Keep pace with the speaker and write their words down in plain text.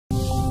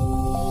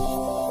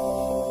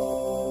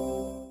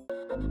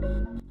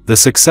The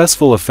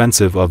successful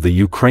offensive of the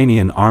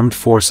Ukrainian Armed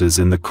Forces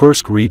in the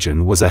Kursk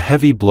region was a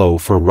heavy blow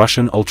for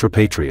Russian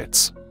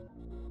ultra-patriots.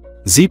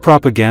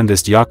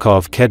 Z-propagandist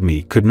Yakov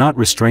Kedmi could not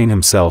restrain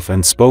himself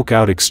and spoke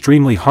out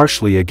extremely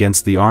harshly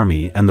against the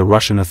army and the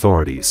Russian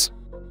authorities.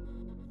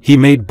 He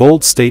made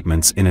bold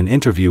statements in an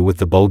interview with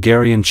the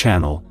Bulgarian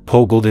channel,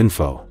 Pogled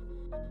Info.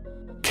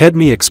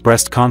 Kedmi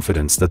expressed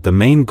confidence that the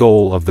main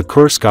goal of the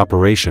Kursk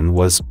operation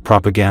was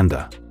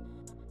propaganda.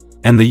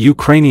 And the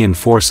Ukrainian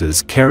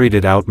forces carried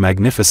it out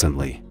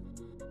magnificently.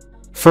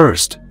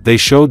 First, they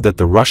showed that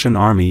the Russian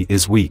army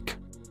is weak.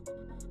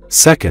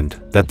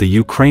 Second, that the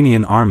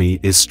Ukrainian army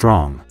is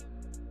strong.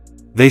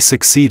 They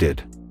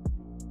succeeded.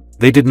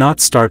 They did not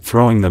start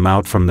throwing them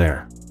out from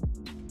there.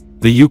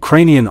 The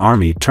Ukrainian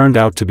army turned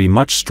out to be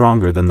much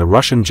stronger than the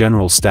Russian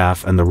general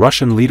staff and the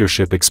Russian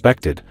leadership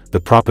expected, the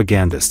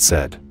propagandist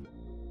said.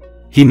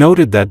 He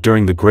noted that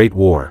during the Great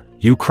War,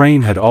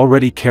 Ukraine had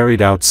already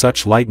carried out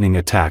such lightning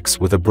attacks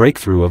with a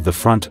breakthrough of the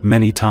front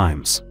many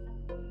times.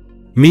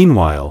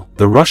 Meanwhile,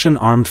 the Russian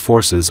armed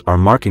forces are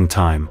marking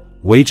time,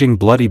 waging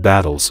bloody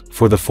battles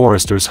for the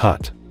forester's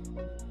hut.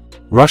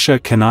 Russia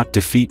cannot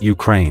defeat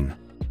Ukraine.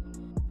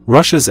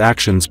 Russia's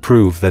actions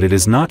prove that it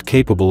is not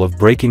capable of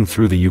breaking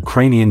through the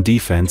Ukrainian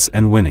defense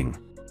and winning.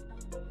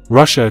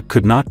 Russia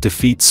could not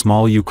defeat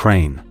small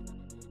Ukraine.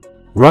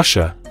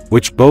 Russia,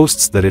 which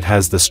boasts that it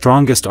has the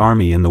strongest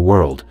army in the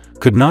world,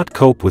 could not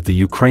cope with the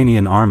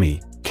Ukrainian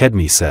army,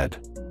 Kedmi said.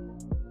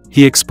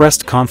 He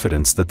expressed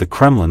confidence that the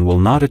Kremlin will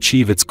not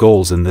achieve its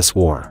goals in this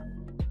war.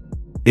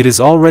 It is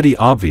already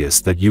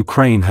obvious that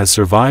Ukraine has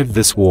survived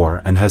this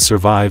war and has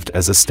survived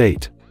as a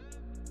state.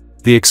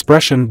 The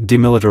expression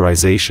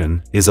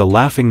demilitarization is a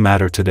laughing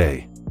matter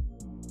today.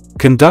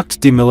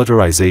 Conduct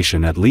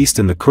demilitarization at least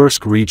in the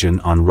Kursk region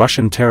on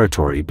Russian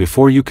territory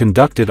before you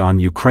conduct it on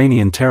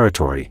Ukrainian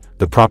territory,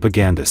 the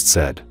propagandist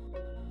said.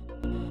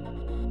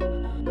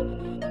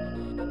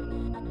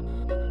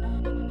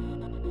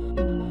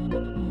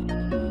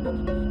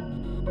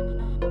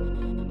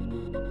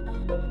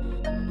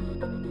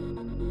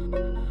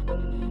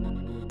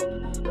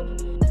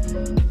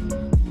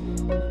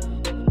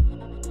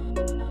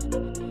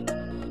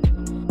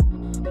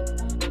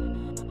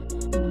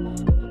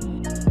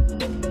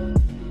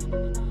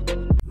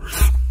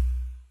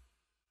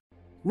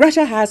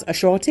 Russia has a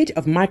shortage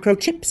of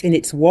microchips in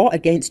its war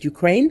against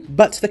Ukraine,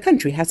 but the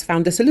country has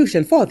found a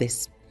solution for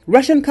this.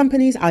 Russian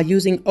companies are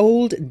using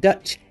old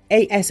Dutch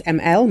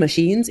ASML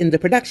machines in the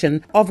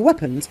production of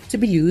weapons to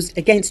be used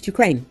against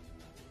Ukraine.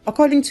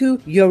 According to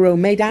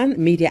Euromaidan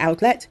media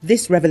outlet,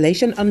 this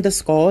revelation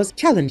underscores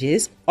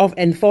challenges of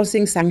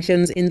enforcing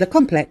sanctions in the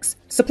complex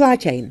supply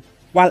chain.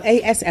 While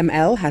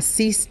ASML has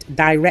ceased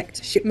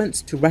direct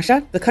shipments to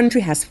Russia, the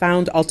country has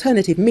found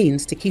alternative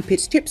means to keep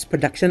its chips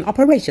production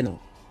operational.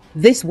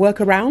 This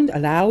workaround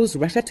allows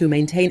Russia to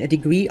maintain a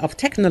degree of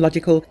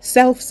technological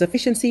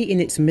self-sufficiency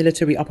in its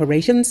military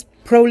operations,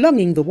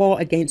 prolonging the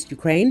war against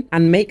Ukraine,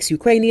 and makes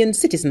Ukrainian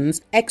citizens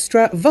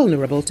extra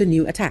vulnerable to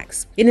new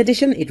attacks. In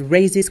addition, it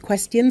raises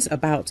questions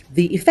about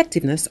the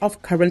effectiveness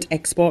of current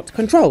export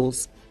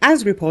controls.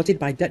 As reported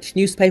by Dutch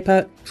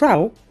newspaper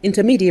Trouw,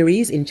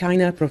 intermediaries in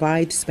China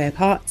provide spare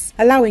parts,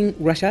 allowing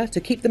Russia to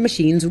keep the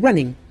machines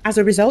running. As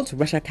a result,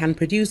 Russia can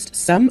produce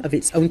some of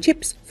its own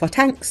chips for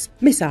tanks,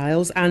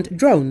 missiles, and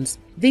drones.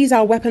 These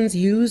are weapons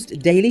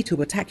used daily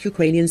to attack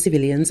Ukrainian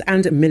civilians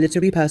and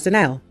military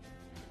personnel.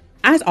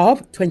 As of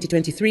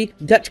 2023,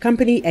 Dutch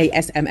company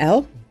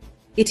ASML,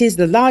 it is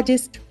the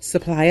largest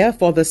supplier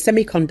for the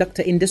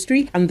semiconductor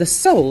industry and the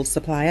sole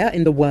supplier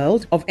in the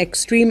world of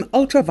extreme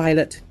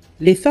ultraviolet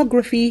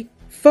lithography,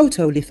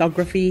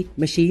 photolithography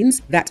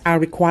machines that are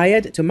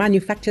required to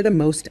manufacture the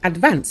most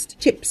advanced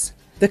chips.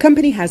 The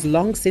company has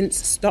long since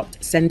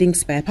stopped sending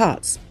spare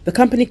parts. The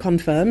company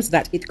confirms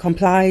that it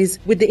complies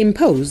with the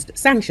imposed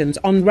sanctions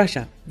on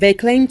Russia. They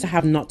claim to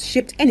have not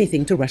shipped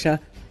anything to Russia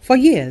for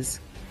years.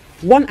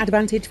 One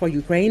advantage for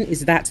Ukraine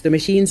is that the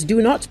machines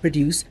do not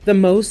produce the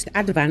most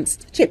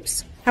advanced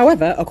chips.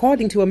 However,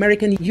 according to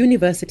American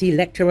university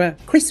lecturer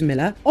Chris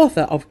Miller,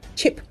 author of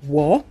Chip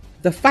War,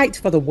 the fight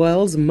for the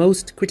world's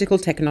most critical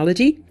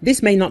technology,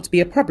 this may not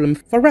be a problem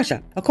for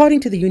Russia. According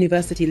to the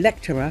university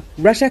lecturer,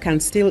 Russia can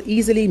still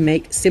easily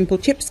make simple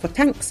chips for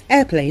tanks,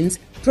 airplanes,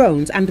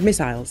 drones, and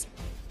missiles.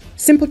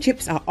 Simple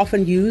chips are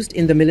often used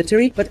in the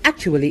military, but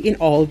actually in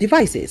all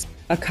devices.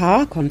 A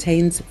car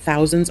contains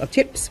thousands of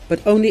chips, but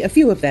only a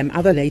few of them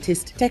are the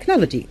latest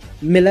technology,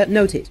 Miller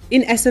noted.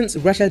 In essence,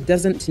 Russia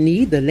doesn't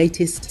need the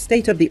latest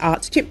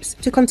state-of-the-art chips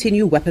to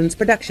continue weapons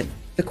production.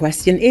 The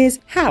question is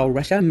how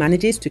Russia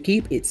manages to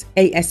keep its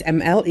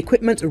ASML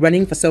equipment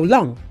running for so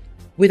long.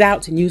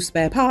 Without new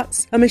spare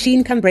parts, a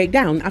machine can break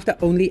down after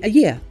only a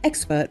year,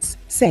 experts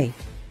say.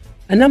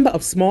 A number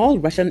of small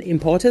Russian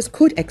importers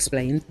could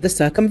explain the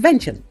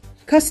circumvention.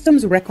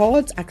 Customs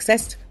records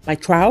accessed by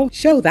Trouw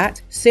show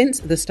that since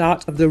the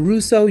start of the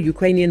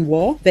Russo-Ukrainian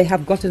war, they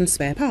have gotten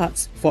spare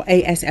parts for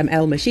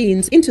ASML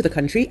machines into the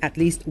country at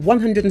least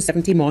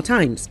 170 more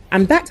times,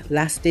 and that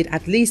lasted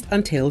at least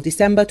until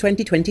December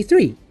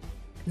 2023.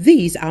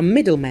 These are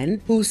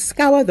middlemen who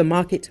scour the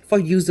market for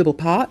usable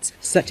parts,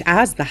 such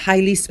as the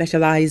highly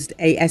specialized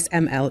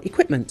ASML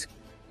equipment.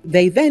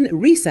 They then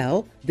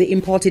resell the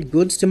imported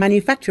goods to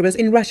manufacturers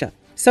in Russia.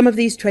 Some of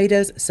these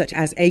traders, such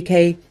as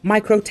AK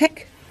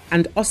Microtech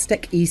and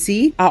Ostek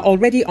EC, are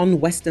already on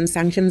Western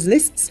sanctions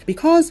lists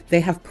because they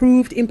have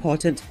proved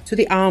important to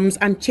the arms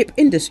and chip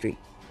industry.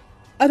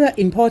 Other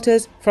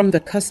importers from the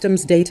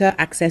customs data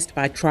accessed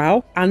by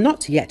TRAO are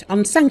not yet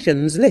on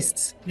sanctions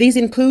lists. These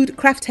include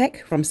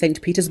Kraftek from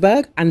St.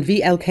 Petersburg and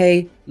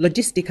VLK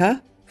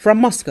Logistica from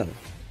Moscow.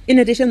 In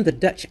addition, the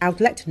Dutch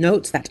outlet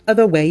notes that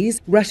other ways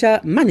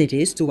Russia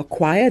manages to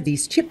acquire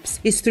these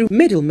chips is through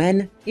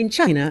middlemen in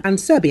China and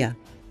Serbia.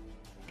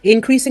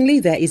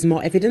 Increasingly, there is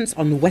more evidence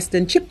on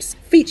Western chips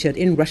featured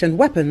in Russian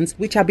weapons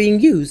which are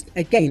being used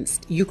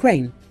against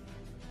Ukraine.